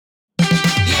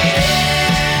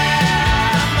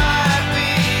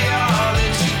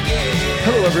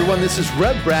everyone. This is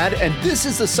Rev Brad, and this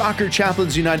is the Soccer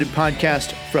Chaplains United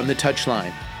podcast from the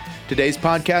Touchline. Today's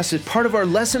podcast is part of our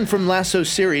Lesson from Lasso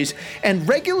series, and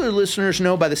regular listeners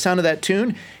know by the sound of that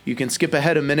tune, you can skip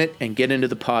ahead a minute and get into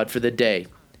the pod for the day.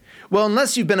 Well,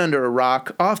 unless you've been under a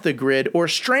rock, off the grid, or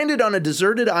stranded on a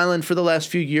deserted island for the last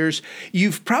few years,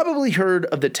 you've probably heard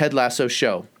of the Ted Lasso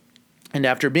show. And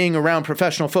after being around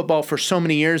professional football for so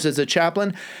many years as a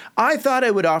chaplain, I thought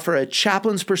I would offer a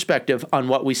chaplain's perspective on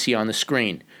what we see on the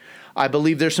screen. I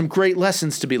believe there's some great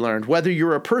lessons to be learned. Whether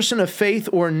you're a person of faith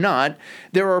or not,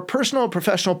 there are personal and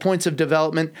professional points of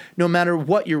development no matter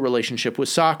what your relationship with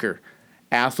soccer.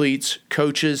 Athletes,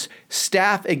 coaches,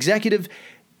 staff, executive,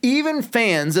 even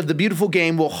fans of the beautiful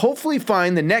game will hopefully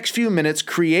find the next few minutes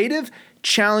creative,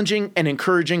 challenging, and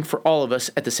encouraging for all of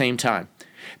us at the same time.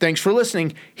 Thanks for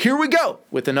listening. Here we go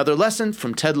with another lesson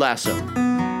from Ted Lasso. He's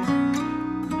found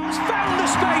the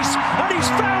space and he's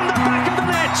found the back of the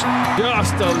net.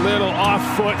 Just a little off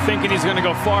foot, thinking he's going to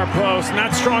go far post.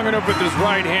 Not strong enough with his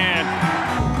right hand.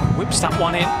 Whips that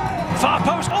one in. Far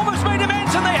post, almost made him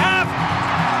ends, and they have.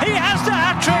 He has the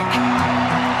hat trick.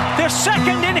 The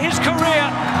second in his career.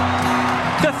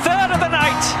 The third of the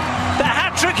night. The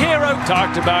hat trick hero.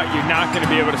 Talked about you're not going to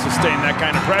be able to sustain that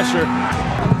kind of pressure.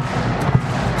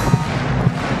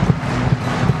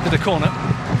 To the corner,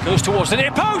 goes towards the near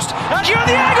post, and you're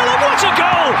the angle, and what a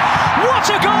goal! What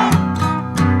a goal!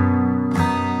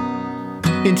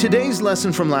 In today's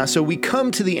lesson from Lasso, we come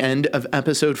to the end of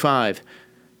episode 5.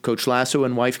 Coach Lasso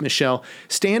and wife Michelle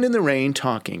stand in the rain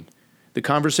talking. The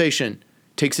conversation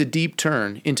takes a deep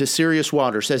turn into serious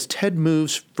waters as Ted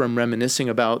moves from reminiscing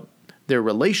about their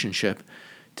relationship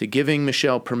to giving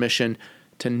Michelle permission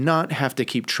to not have to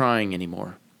keep trying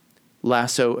anymore.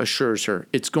 Lasso assures her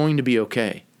it's going to be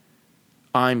okay.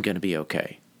 I'm going to be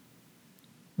okay.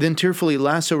 Then tearfully,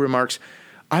 Lasso remarks,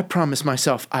 I promised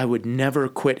myself I would never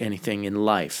quit anything in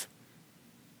life.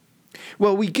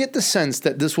 Well, we get the sense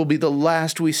that this will be the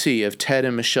last we see of Ted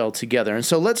and Michelle together, and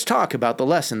so let's talk about the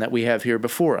lesson that we have here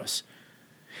before us.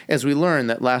 As we learn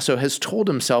that Lasso has told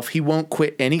himself he won't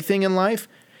quit anything in life,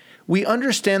 we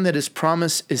understand that his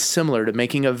promise is similar to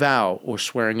making a vow or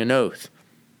swearing an oath.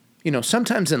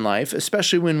 Sometimes in life,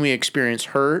 especially when we experience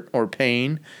hurt or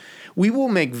pain, we will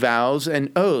make vows and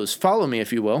oaths. Follow me,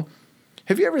 if you will.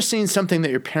 Have you ever seen something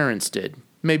that your parents did,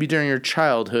 maybe during your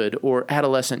childhood or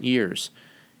adolescent years,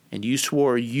 and you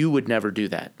swore you would never do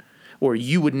that, or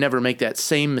you would never make that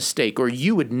same mistake, or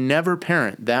you would never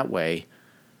parent that way?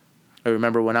 I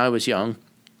remember when I was young,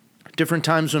 different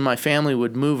times when my family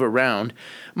would move around,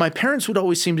 my parents would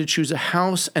always seem to choose a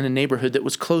house and a neighborhood that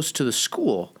was close to the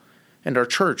school, and our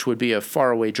church would be a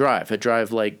faraway drive, a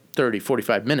drive like 30,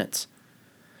 45 minutes.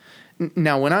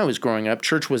 Now, when I was growing up,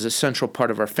 church was a central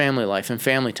part of our family life and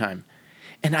family time.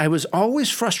 And I was always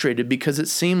frustrated because it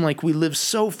seemed like we lived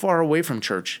so far away from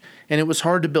church, and it was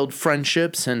hard to build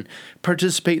friendships and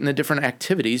participate in the different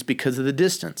activities because of the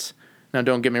distance. Now,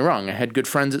 don't get me wrong, I had good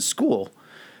friends at school.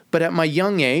 But at my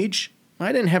young age,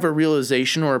 I didn't have a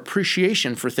realization or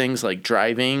appreciation for things like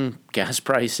driving, gas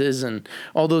prices, and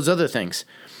all those other things.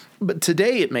 But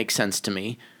today it makes sense to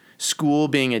me. School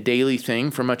being a daily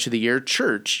thing for much of the year,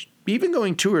 church, even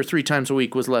going 2 or 3 times a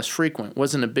week was less frequent,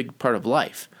 wasn't a big part of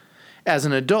life. As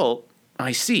an adult,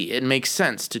 I see it makes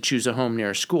sense to choose a home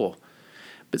near a school.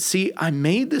 But see, I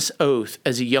made this oath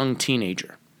as a young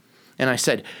teenager. And I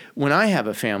said, when I have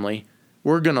a family,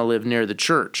 we're going to live near the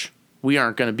church. We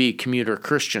aren't going to be commuter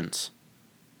Christians.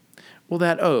 Well,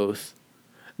 that oath,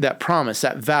 that promise,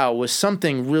 that vow was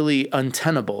something really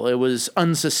untenable. It was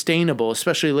unsustainable,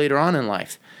 especially later on in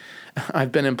life.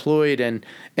 I've been employed and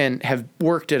have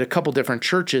worked at a couple different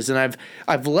churches, and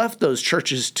I've left those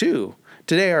churches too.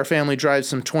 Today, our family drives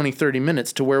some 20, 30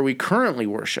 minutes to where we currently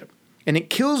worship, and it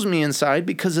kills me inside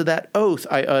because of that oath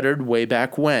I uttered way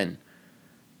back when.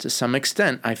 To some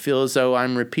extent, I feel as though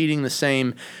I'm repeating the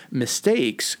same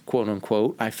mistakes, quote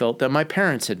unquote, I felt that my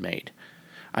parents had made.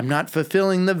 I'm not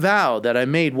fulfilling the vow that I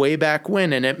made way back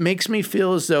when, and it makes me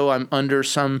feel as though I'm under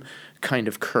some kind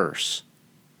of curse.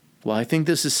 Well, I think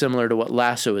this is similar to what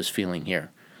Lasso is feeling here.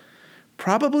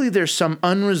 Probably there's some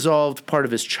unresolved part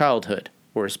of his childhood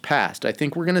or his past. I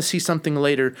think we're going to see something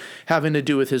later having to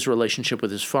do with his relationship with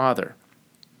his father.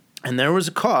 And there was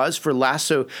a cause for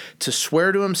Lasso to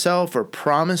swear to himself or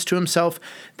promise to himself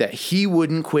that he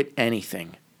wouldn't quit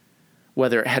anything,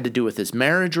 whether it had to do with his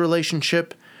marriage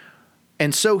relationship.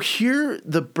 And so here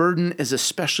the burden is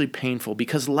especially painful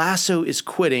because Lasso is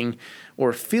quitting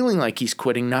or feeling like he's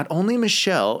quitting not only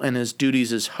Michelle and his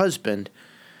duties as husband,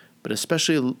 but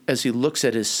especially as he looks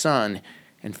at his son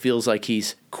and feels like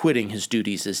he's quitting his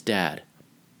duties as dad.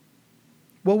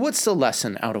 Well, what's the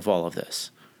lesson out of all of this?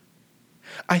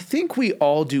 I think we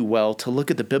all do well to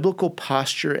look at the biblical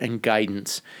posture and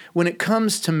guidance when it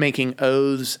comes to making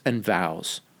oaths and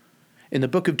vows. In the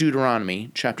book of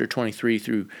Deuteronomy, chapter 23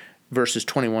 through verses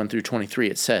 21 through 23,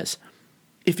 it says,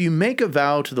 "If you make a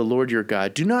vow to the Lord your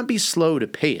God, do not be slow to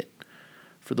pay it,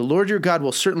 for the Lord your God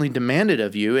will certainly demand it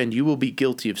of you, and you will be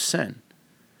guilty of sin.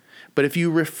 But if you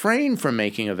refrain from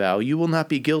making a vow, you will not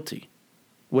be guilty.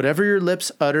 Whatever your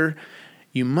lips utter,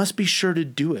 you must be sure to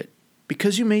do it,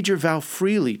 because you made your vow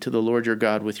freely to the Lord your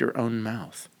God with your own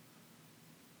mouth."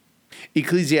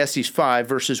 Ecclesiastes 5,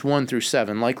 verses 1 through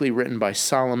 7, likely written by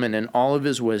Solomon in all of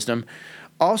his wisdom,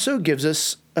 also gives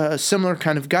us a similar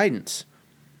kind of guidance.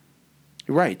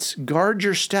 He writes, "Guard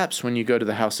your steps when you go to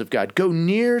the house of God. Go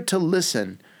near to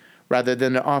listen rather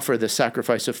than to offer the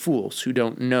sacrifice of fools who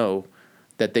don't know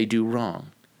that they do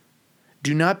wrong.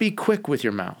 Do not be quick with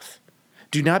your mouth.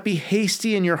 Do not be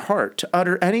hasty in your heart to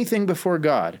utter anything before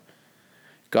God.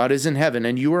 God is in heaven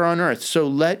and you are on earth, so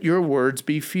let your words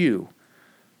be few.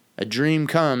 A dream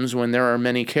comes when there are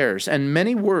many cares, and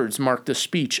many words mark the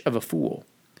speech of a fool.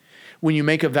 When you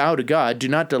make a vow to God, do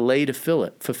not delay to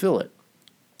fulfill it.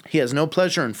 He has no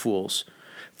pleasure in fools.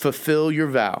 Fulfill your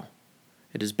vow.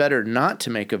 It is better not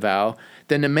to make a vow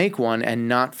than to make one and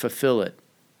not fulfill it.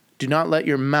 Do not let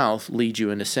your mouth lead you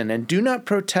into sin, and do not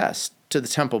protest to the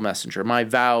temple messenger, 'My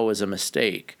vow is a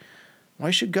mistake.'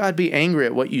 Why should God be angry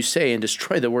at what you say and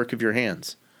destroy the work of your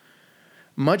hands?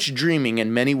 Much dreaming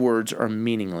and many words are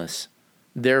meaningless.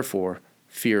 Therefore,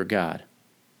 fear God."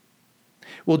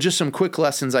 Well, just some quick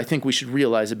lessons I think we should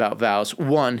realize about vows.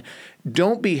 1,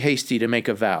 don't be hasty to make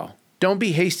a vow. Don't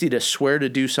be hasty to swear to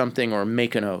do something or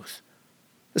make an oath.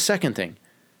 The second thing,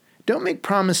 don't make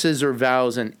promises or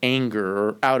vows in anger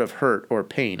or out of hurt or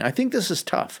pain. I think this is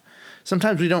tough.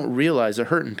 Sometimes we don't realize the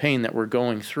hurt and pain that we're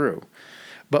going through.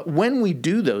 But when we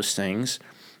do those things,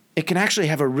 it can actually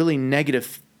have a really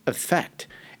negative effect,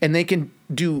 and they can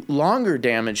do longer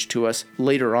damage to us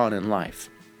later on in life.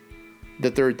 The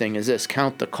third thing is this: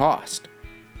 count the cost.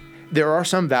 There are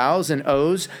some vows and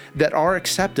oaths that are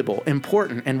acceptable,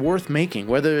 important, and worth making,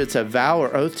 whether it's a vow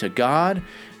or oath to God,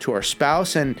 to our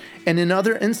spouse, and in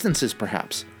other instances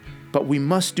perhaps. But we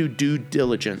must do due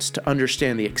diligence to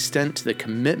understand the extent to the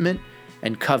commitment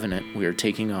and covenant we are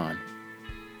taking on.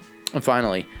 And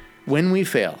finally, when we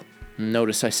fail,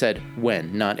 notice I said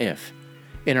when, not if,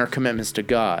 in our commitments to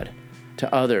God,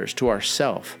 to others, to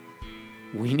ourselves,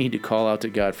 we need to call out to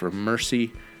God for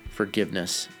mercy,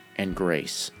 forgiveness, and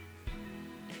grace.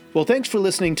 Well, thanks for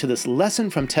listening to this lesson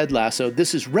from Ted Lasso.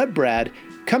 This is Reb Brad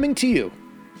coming to you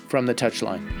from the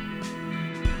Touchline.